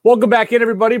Welcome back in,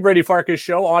 everybody. Brady Farkas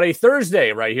Show on a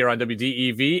Thursday right here on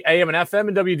WDEV, AM and FM,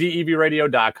 and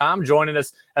WDEVradio.com. Joining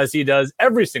us, as he does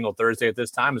every single Thursday at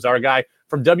this time, is our guy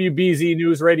from WBZ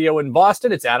News Radio in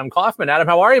Boston. It's Adam Kaufman. Adam,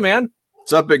 how are you, man?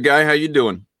 What's up, big guy? How you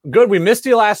doing? Good. We missed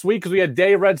you last week because we had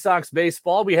day Red Sox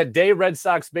baseball. We had day Red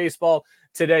Sox baseball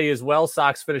today as well.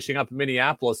 Sox finishing up in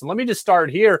Minneapolis. And let me just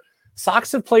start here.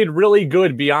 Sox have played really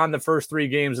good beyond the first 3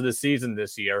 games of the season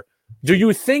this year. Do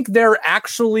you think they're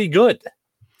actually good?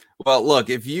 Well, look,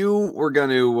 if you were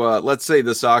going to, let's say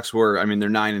the Sox were, they're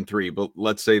 9-3, but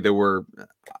let's say they were,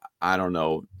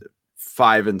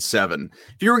 5-7.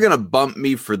 If you were going to bump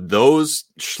me for those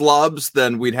schlubs,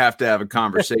 then we'd have to have a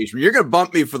conversation. You're going to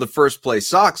bump me for the first place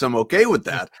Sox. I'm okay with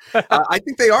that. I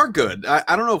think they are good.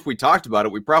 I don't know if we talked about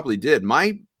it. We probably did.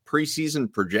 My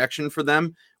preseason projection for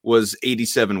them was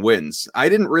 87 wins. I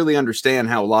didn't really understand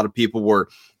how a lot of people were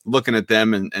looking at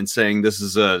them and saying this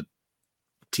is a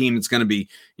team that's going to be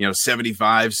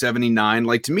 75, 79.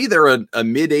 Like, to me, they're a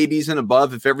mid 80s and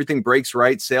above. If everything breaks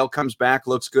right, Sale comes back,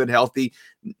 looks good, healthy,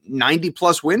 90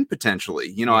 plus win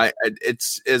potentially.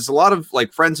 It's as a lot of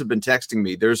friends have been texting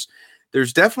me. There's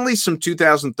definitely some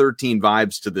 2013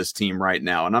 vibes to this team right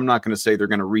now, and I'm not going to say they're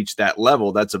going to reach that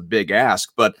level. That's a big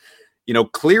ask, but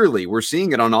clearly we're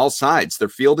seeing it on all sides. They're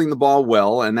fielding the ball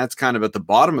well, and that's kind of at the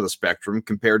bottom of the spectrum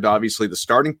compared to obviously the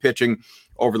starting pitching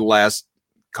over the last,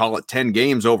 call it 10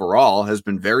 games overall, has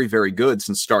been very, very good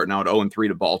since starting out 0-3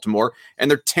 to Baltimore.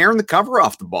 And they're tearing the cover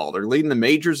off the ball. They're leading the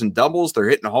majors in doubles. They're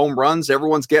hitting home runs.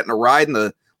 Everyone's getting a ride in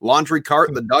the laundry cart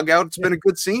in the dugout. It's been a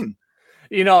good scene.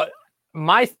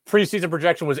 My preseason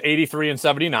projection was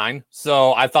 83-79.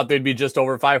 So I thought they'd be just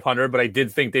over 500, but I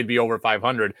did think they'd be over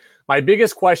 500. My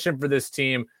biggest question for this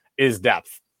team is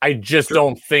depth. I just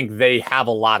don't think they have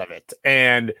a lot of it.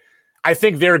 And I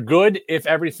think they're good if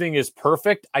everything is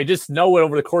perfect. I just know it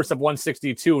over the course of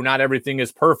 162, not everything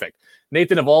is perfect.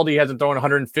 Nathan Eovaldi hasn't thrown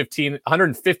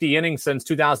 150 innings since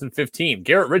 2015.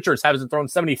 Garrett Richards hasn't thrown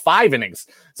 75 innings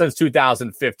since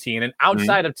 2015. And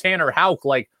outside of Tanner Houck,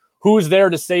 who's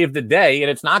there to save the day? And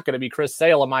it's not going to be Chris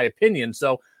Sale, in my opinion.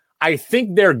 So I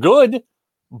think they're good,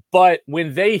 but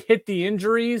when they hit the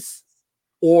injuries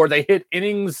or they hit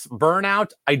innings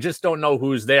burnout, I just don't know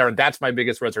who's there. And that's my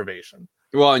biggest reservation.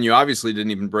 Well, and you obviously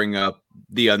didn't even bring up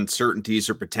the uncertainties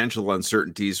or potential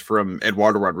uncertainties from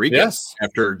Eduardo Rodriguez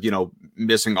after,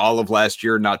 missing all of last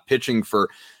year, not pitching for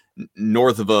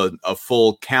north of a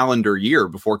full calendar year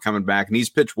before coming back. And he's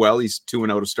pitched well. He's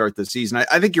 2-0 to start the season.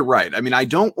 I think you're right. I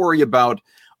don't worry about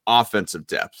offensive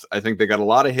depth. I think they got a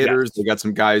lot of hitters. Yes. They got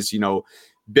some guys,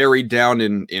 buried down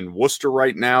in Worcester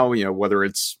right now, whether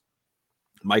it's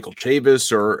Michael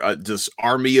Chavis or this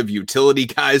army of utility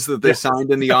guys that they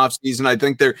signed in the offseason. I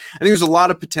think there's a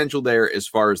lot of potential there as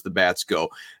far as the bats go.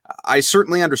 I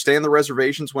certainly understand the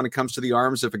reservations when it comes to the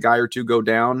arms. If a guy or two go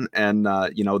down and,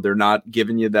 they're not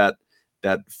giving you that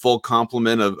full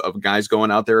complement of guys going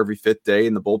out there every 5th day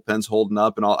and the bullpen's holding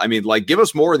up and all. Give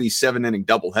us more of these 7-inning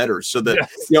doubleheaders so that,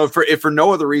 if for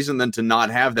no other reason than to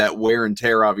not have that wear and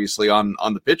tear, obviously, on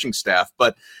the pitching staff.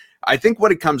 But I think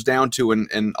what it comes down to,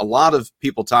 and a lot of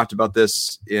people talked about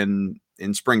this in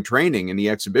spring training and the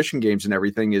exhibition games and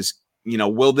everything, is,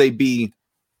 will they be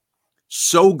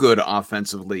so good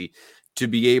offensively to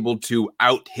be able to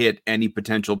out-hit any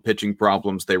potential pitching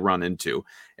problems they run into?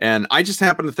 And I just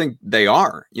happen to think they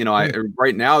are.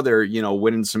 Right now they're,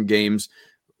 winning some games,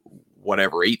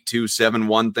 whatever, 8-2,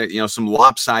 7-1, some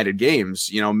lopsided games.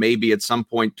 Maybe at some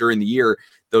point during the year,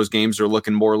 those games are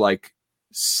looking more like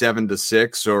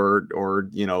 7-6 or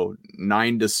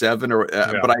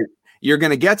 9-7 but you're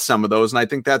going to get some of those, and I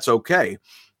think that's okay.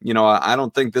 I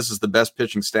don't think this is the best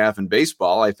pitching staff in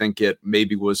baseball. I think it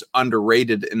maybe was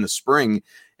underrated in the spring,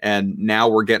 and now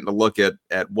we're getting to look at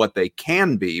what they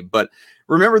can be. But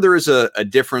remember, there is a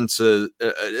difference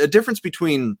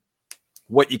between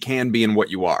what you can be and what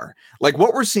you are. Like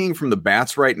what we're seeing from the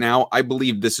bats right now, I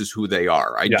believe this is who they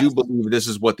are. I do believe this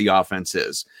is what the offense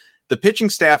is. The pitching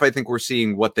staff, I think we're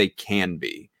seeing what they can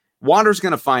be. Water's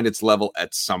going to find its level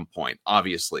at some point,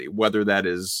 obviously, whether that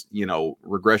is,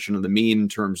 regression of the mean in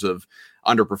terms of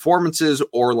underperformances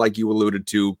or, like you alluded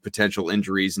to, potential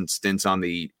injuries and stints on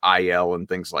the IL and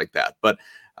things like that. But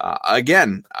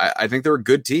again, I think they're a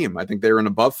good team. I think they're an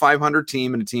above 500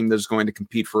 team and a team that's going to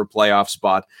compete for a playoff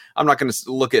spot. I'm not going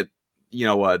to look at,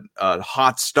 a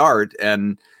hot start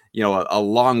and, a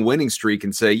long winning streak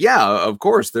and say, yeah, of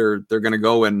course they're going to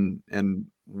go and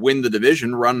win the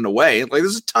division running away. Like,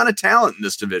 there's a ton of talent in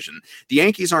this division. The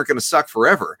Yankees aren't going to suck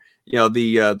forever.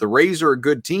 the Rays are a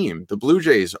good team. The Blue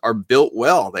Jays are built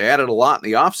well. They added a lot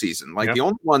in the offseason. Like, the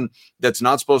only one that's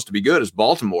not supposed to be good is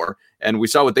Baltimore. And we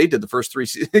saw what they did the first 3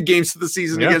 games of the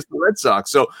season against the Red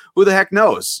Sox. So who the heck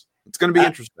knows? It's going to be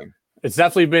interesting. It's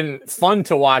definitely been fun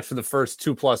to watch for the first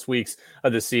 2+ weeks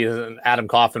of the season. Adam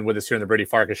Kaufman with us here in the Brady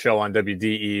Farkas Show on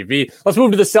WDEV. Let's move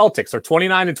to the Celtics. They're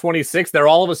 29-26. They're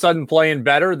all of a sudden playing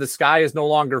better. The sky is no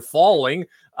longer falling.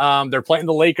 They're playing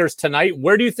the Lakers tonight.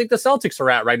 Where do you think the Celtics are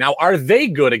at right now? Are they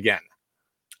good again?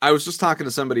 I was just talking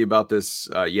to somebody about this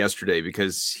yesterday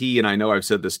because he, and I know I've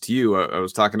said this to you, I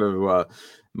was talking to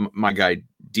my guy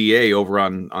DA over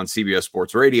on CBS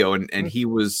Sports Radio, and he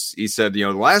said, the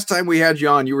last time we had you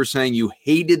on, you were saying you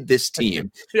hated this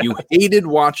team. You hated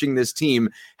watching this team.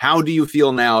 How do you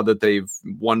feel now that they've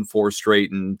won 4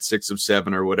 straight and 6 of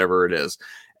 7 or whatever it is?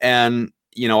 And,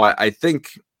 I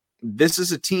think this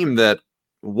is a team that,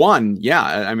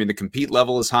 the compete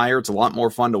level is higher. It's a lot more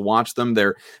fun to watch them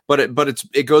there, but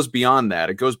it goes beyond that.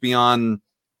 It goes beyond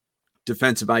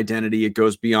defensive identity. It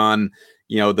goes beyond,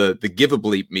 the give a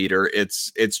bleep meter.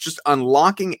 It's just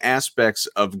unlocking aspects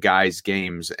of guys'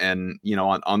 games and,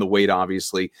 on the way to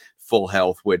obviously full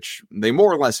health, which they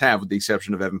more or less have with the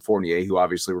exception of Evan Fournier, who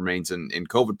obviously remains in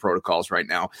COVID protocols right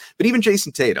now. But even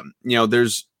Jason Tatum,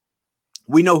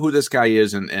 we know who this guy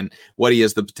is and what he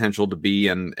has the potential to be.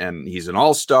 And he's an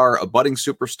all-star, a budding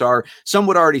superstar. Some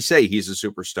would already say he's a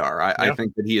superstar. I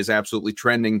think that he is absolutely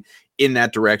trending in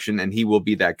that direction and he will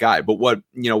be that guy. But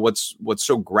what's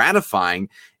so gratifying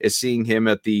is seeing him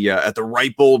at the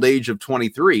ripe old age of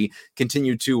 23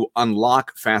 continue to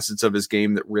unlock facets of his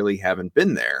game that really haven't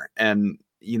been there. And,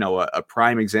 a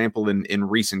prime example in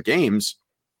recent games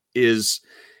is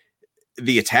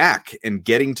the attack and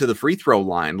getting to the free throw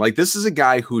line. Like, this is a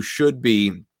guy who should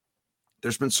be,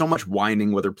 there's been so much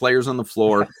whining, whether players on the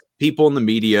floor, people in the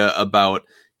media about,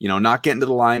 not getting to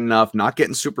the line enough, not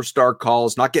getting superstar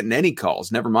calls, not getting any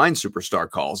calls, never mind superstar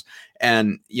calls.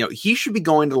 And, he should be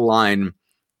going to the line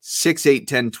 6, 8,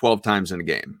 10, 12 times in a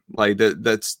game. Like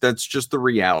that's just the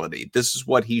reality. This is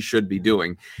what he should be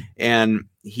doing. And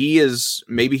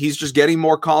maybe he's just getting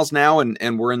more calls now.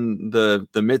 And we're in the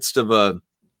midst of a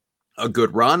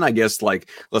good run, I guess. Like,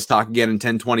 let's talk again in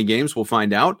 10, 20 games. We'll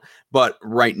find out. But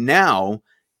right now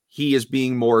he is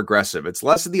being more aggressive. It's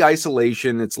less of the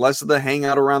isolation. It's less of the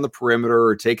hangout around the perimeter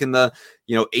or taking the,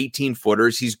 18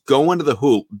 footers. He's going to the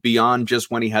hoop beyond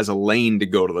just when he has a lane to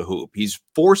go to the hoop. He's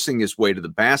forcing his way to the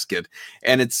basket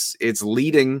and it's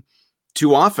leading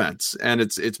to offense and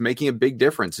it's making a big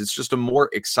difference. It's just a more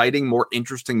exciting, more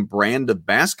interesting brand of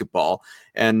basketball.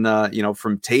 And,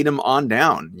 from Tatum on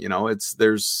down,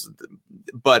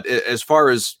 but as far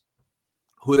as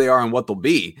who they are and what they'll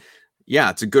be,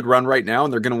 it's a good run right now.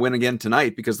 And they're going to win again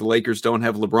tonight because the Lakers don't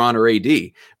have LeBron or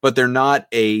AD, but they're not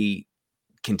a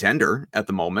contender at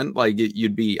the moment. Like,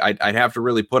 I'd have to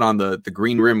really put on the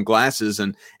green rim glasses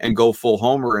and go full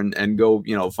homer and go,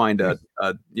 find a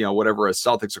whatever a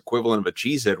Celtics equivalent of a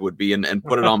cheesehead would be and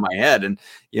put it on my head. And,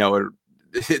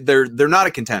 they're not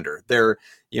a contender. They're,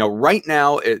 right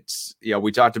now it's,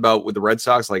 we talked about with the Red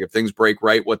Sox, like if things break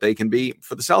right, what they can be.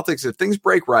 For the Celtics, if things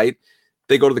break right,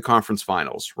 they go to the conference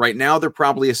finals. Right now, they're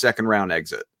probably a second round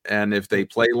exit. And if they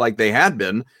play like they had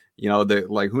been, they,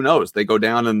 like, who knows? They go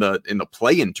down in the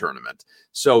play-in tournament.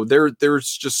 So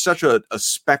there's just such a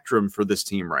spectrum for this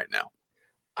team right now.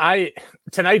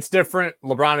 Tonight's different.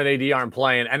 LeBron and AD aren't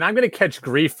playing, and I'm going to catch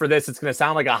grief for this. It's going to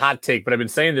sound like a hot take, but I've been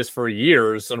saying this for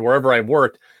years, and wherever I've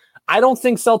worked, I don't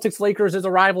think Celtics-Lakers is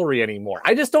a rivalry anymore.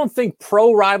 I just don't think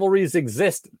pro rivalries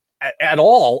exist at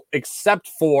all, except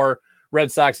for Red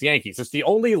Sox Yankees. It's the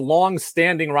only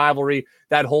long-standing rivalry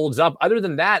that holds up. Other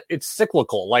than that, it's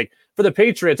cyclical. Like, for the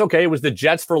Patriots, okay, it was the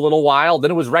Jets for a little while. Then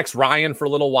it was Rex Ryan for a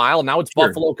little while. Now it's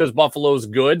Buffalo because Buffalo's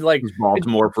good. Like,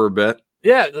 Baltimore for a bit.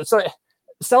 Yeah. So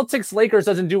Celtics Lakers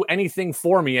doesn't do anything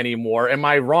for me anymore. Am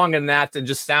I wrong in that and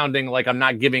just sounding like I'm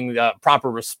not giving proper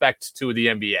respect to the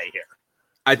NBA here?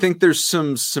 I think there's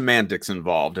some semantics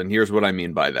involved. And here's what I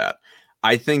mean by that.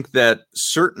 I think that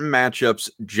certain matchups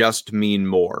just mean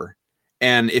more.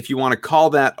 And if you want to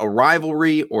call that a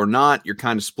rivalry or not, you're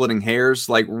kind of splitting hairs.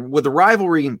 Like, with a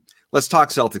rivalry, let's talk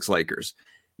Celtics Lakers.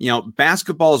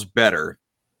 Basketball is better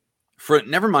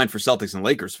never mind for Celtics and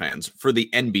Lakers fans, for the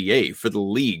NBA, for the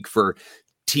league, for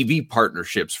TV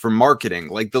partnerships, for marketing.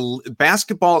 Like, the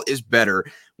basketball is better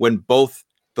when both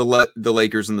the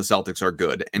Lakers and the Celtics are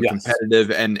good and competitive.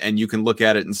 And you can look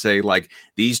at it and say, like,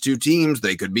 these two teams,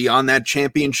 they could be on that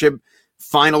championship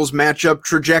finals matchup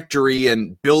trajectory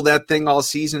and build that thing all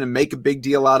season and make a big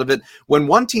deal out of it. When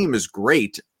one team is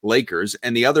great, Lakers,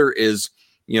 and the other is,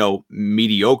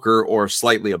 mediocre or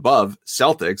slightly above,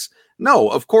 Celtics, No,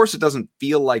 of course it doesn't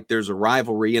feel like there's a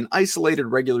rivalry, and isolated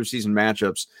regular season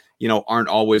matchups, aren't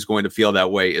always going to feel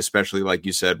that way, especially like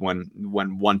you said, when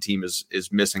one team is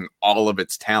missing all of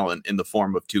its talent in the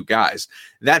form of two guys.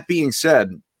 That being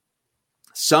said,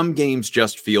 some games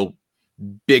just feel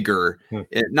bigger,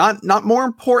 not more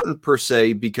important per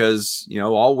se, because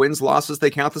all wins, losses, they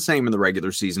count the same in the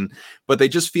regular season, but they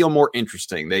just feel more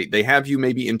interesting. They have you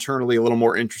maybe internally a little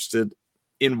more interested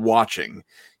in watching.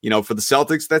 For the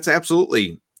Celtics, that's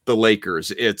absolutely the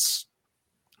Lakers. It's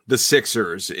the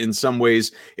Sixers. In some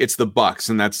ways, it's the Bucks,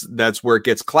 and that's where it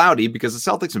gets cloudy, because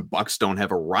the Celtics and Bucks don't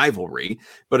have a rivalry,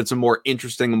 but it's a more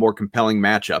interesting and more compelling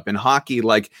matchup. In hockey,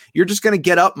 like, you're just going to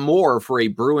get up more for a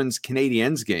Bruins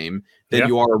Canadiens game than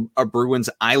you are a Bruins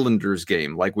Islanders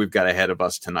game, like we've got ahead of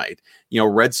us tonight.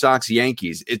 Red Sox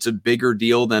Yankees, it's a bigger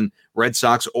deal than Red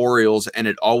Sox Orioles, and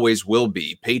it always will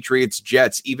be. Patriots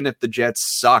Jets, even if the Jets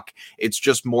suck, it's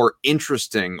just more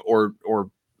interesting, or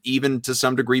even to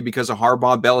some degree because of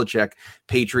Harbaugh, Belichick,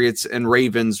 Patriots and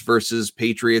Ravens versus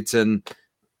Patriots and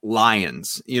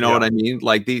Lions. You know what I mean?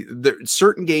 Like, the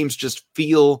certain games just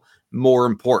feel more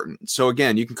important. So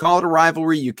again, you can call it a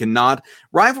rivalry, you cannot.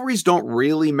 Rivalries don't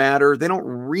really matter. They don't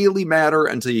really matter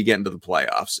until you get into the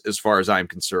playoffs, as far as I'm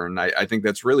concerned. I think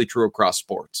that's really true across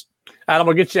sports. Adam,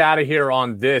 we'll get you out of here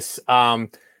on this.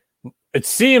 It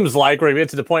seems like we're getting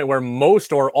to the point where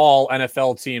most or all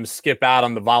NFL teams skip out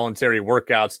on the voluntary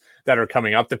workouts that are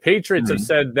coming up. The Patriots have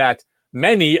said that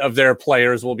many of their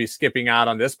players will be skipping out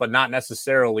on this, but not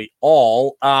necessarily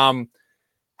all.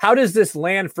 How does this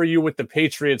land for you with the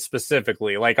Patriots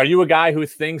specifically? Like, are you a guy who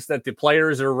thinks that the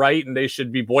players are right and they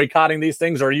should be boycotting these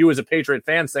things? Or are you, as a Patriot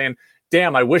fan, saying,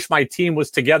 damn, I wish my team was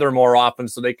together more often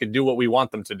so they could do what we want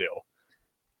them to do?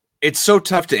 It's so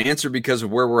tough to answer because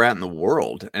of where we're at in the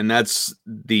world. And that's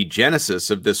the genesis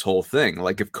of this whole thing.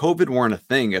 Like, if COVID weren't a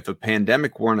thing, if a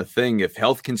pandemic weren't a thing, if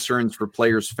health concerns for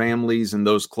players' families and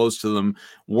those close to them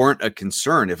weren't a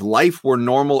concern, if life were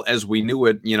normal as we knew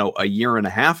it, a year and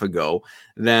a half ago,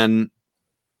 then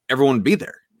everyone would be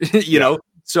there, you know?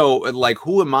 So, like,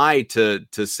 who am I to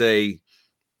say,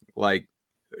 like,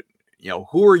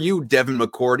 who are you, Devin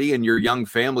McCourty, and your young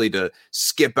family to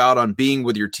skip out on being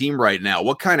with your team right now?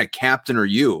 What kind of captain are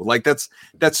you? Like, that's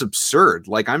absurd.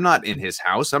 Like, I'm not in his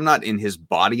house. I'm not in his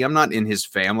body. I'm not in his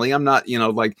family. I'm not,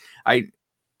 like, I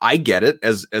get it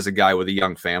as a guy with a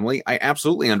young family. I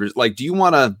absolutely understand. Like, do you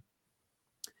want to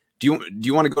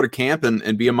go to camp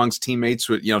and be amongst teammates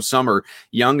with, some are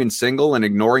young and single and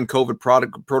ignoring COVID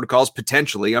protocols?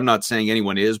 Potentially. I'm not saying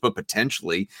anyone is, but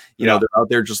potentially, they're out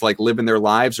there just like living their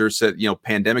lives, or said,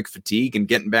 pandemic fatigue and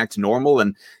getting back to normal.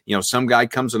 And, some guy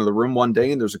comes into the room one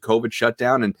day and there's a COVID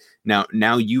shutdown, and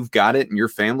now you've got it and your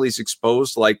family's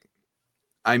exposed. Like,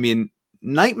 I mean,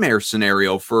 nightmare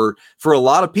scenario for a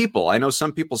lot of people. I know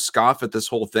some people scoff at this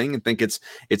whole thing and think it's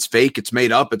fake, it's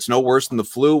made up, it's no worse than the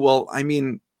flu. Well, I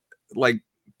mean, like,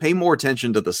 pay more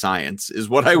attention to the science is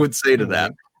what I would say to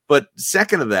that. But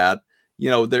second of that,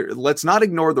 let's not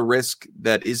ignore the risk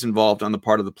that is involved on the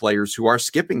part of the players who are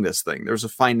skipping this thing. There's a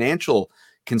financial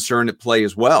concern at play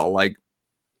as well. Like,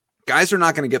 guys are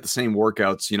not going to get the same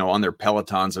workouts, on their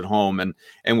Pelotons at home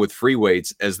and with free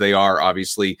weights as they are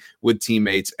obviously with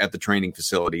teammates at the training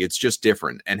facility. It's just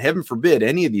different. And heaven forbid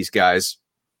any of these guys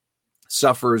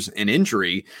suffers an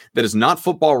injury that is not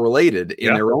football related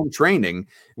in their own training.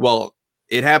 Well,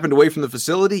 it happened away from the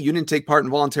facility. You didn't take part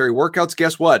in voluntary workouts.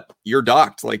 Guess what? You're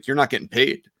docked. Like, you're not getting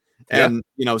paid. And,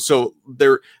 so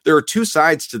there are two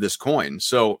sides to this coin.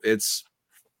 So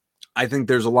I think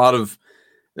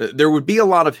there would be a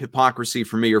lot of hypocrisy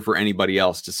for me or for anybody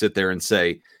else to sit there and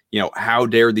say, how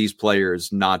dare these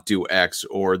players not do X,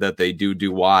 or that they do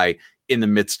Y in the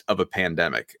midst of a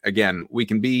pandemic. Again, we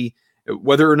can be,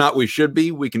 whether or not we should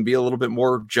be, we can be a little bit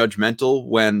more judgmental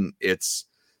when it's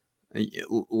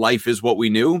life is what we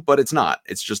knew, but it's not.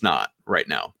 It's just not right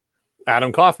now.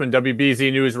 Adam Kaufman,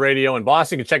 WBZ News Radio in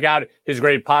Boston. You can check out his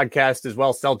great podcast as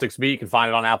well, Celtics Beat. You can find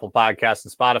it on Apple Podcasts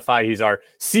and Spotify. He's our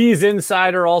C's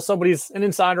insider also, but he's an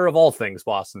insider of all things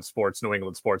Boston sports, New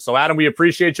England sports. So, Adam, we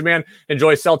appreciate you, man.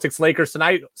 Enjoy Celtics Lakers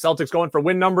tonight. Celtics going for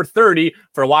win number 30.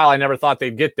 For a while, I never thought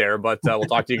they'd get there, but we'll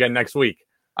talk to you again next week.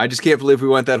 I just can't believe we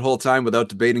went that whole time without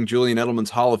debating Julian Edelman's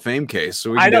Hall of Fame case.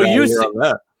 So I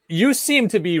know you seem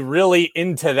to be really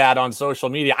into that on social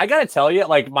media. I got to tell you,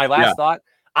 like, my last thought,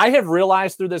 I have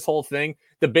realized through this whole thing,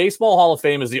 the Baseball Hall of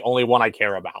Fame is the only one I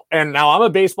care about. And now I'm a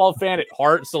baseball fan at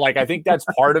heart, so, like, I think that's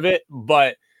part of it.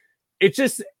 But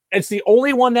it's the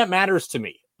only one that matters to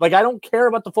me. Like, I don't care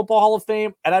about the Football Hall of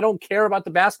Fame, and I don't care about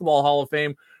the Basketball Hall of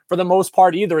Fame for the most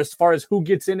part either, as far as who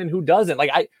gets in and who doesn't. Like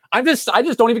I just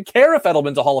don't even care if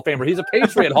Edelman's a Hall of Famer. He's a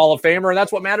Patriot Hall of Famer, and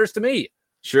that's what matters to me.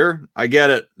 Sure, I get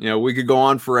it. We could go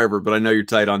on forever, but I know you're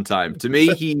tight on time. To me,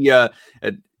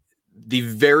 the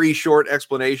very short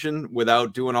explanation,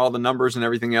 without doing all the numbers and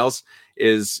everything else,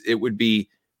 is it would be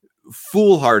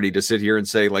foolhardy to sit here and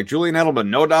say, like, Julian Edelman,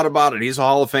 no doubt about it, he's a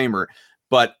Hall of Famer.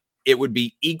 But it would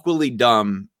be equally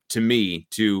dumb to me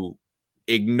to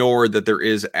ignore that there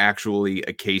is actually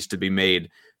a case to be made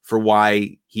for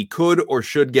why he could or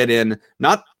should get in.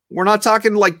 We're not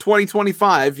talking like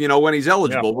 2025, when he's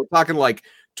eligible. Yeah. We're talking like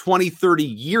 20, 30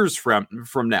 years from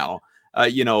now,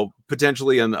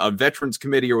 potentially on a veterans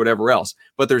committee or whatever else.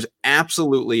 But there's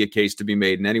absolutely a case to be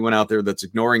made. And anyone out there that's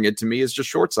ignoring it, to me, is just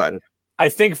short-sighted. I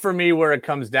think for me, where it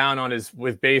comes down on is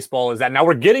with baseball is that now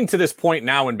we're getting to this point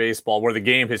now in baseball where the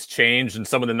game has changed and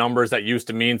some of the numbers that used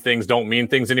to mean things don't mean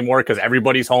things anymore because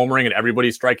everybody's homering and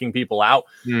everybody's striking people out.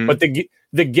 But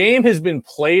the game has been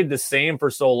played the same for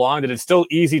so long that it's still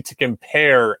easy to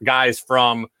compare guys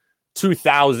from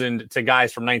 2000 to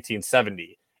guys from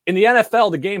 1970. In the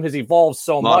NFL, the game has evolved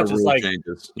so much. It's like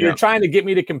you're trying to get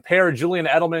me to compare Julian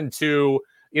Edelman to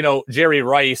Jerry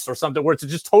Rice or something where it's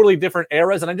just totally different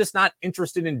eras. And I'm just not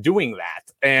interested in doing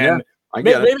that. And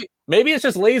maybe it's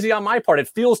just lazy on my part. It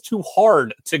feels too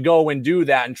hard to go and do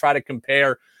that and try to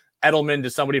compare Edelman to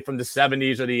somebody from the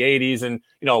 70s or the 80s. And,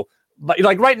 but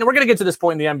like right now, we're going to get to this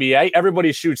point in the NBA.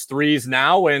 Everybody shoots threes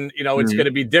now, and it's going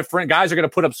to be different. Guys are going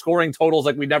to put up scoring totals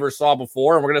like we never saw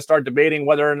before, and we're going to start debating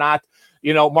whether or not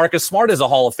Marcus Smart is a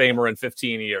Hall of Famer in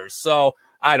 15 years. So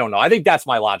I don't know. I think that's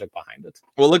my logic behind it.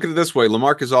 Well, look at it this way: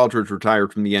 LaMarcus Aldridge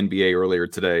retired from the NBA earlier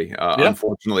today.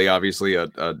 Unfortunately, obviously, a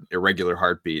irregular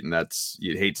heartbeat, and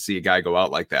you'd hate to see a guy go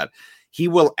out like that. He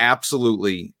will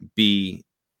absolutely be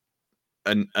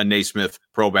a Naismith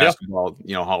Pro Basketball,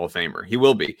 Hall of Famer. He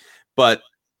will be. But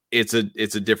it's a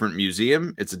different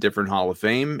museum. It's a different Hall of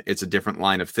Fame. It's a different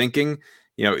line of thinking.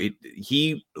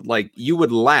 You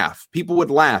would laugh. People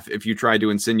would laugh if you tried to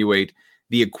insinuate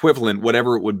the equivalent,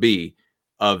 whatever it would be,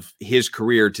 of his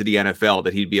career to the NFL,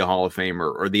 that he'd be a Hall of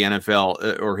Famer, or the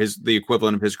NFL, or the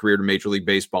equivalent of his career to Major League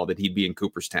Baseball, that he'd be in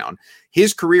Cooperstown.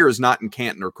 His career is not in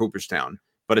Canton or Cooperstown,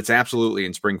 but it's absolutely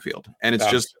in Springfield. And it's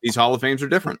just these Hall of Fames are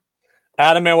different.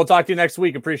 Adam, man, we'll talk to you next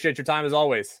week. Appreciate your time as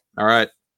always. All right.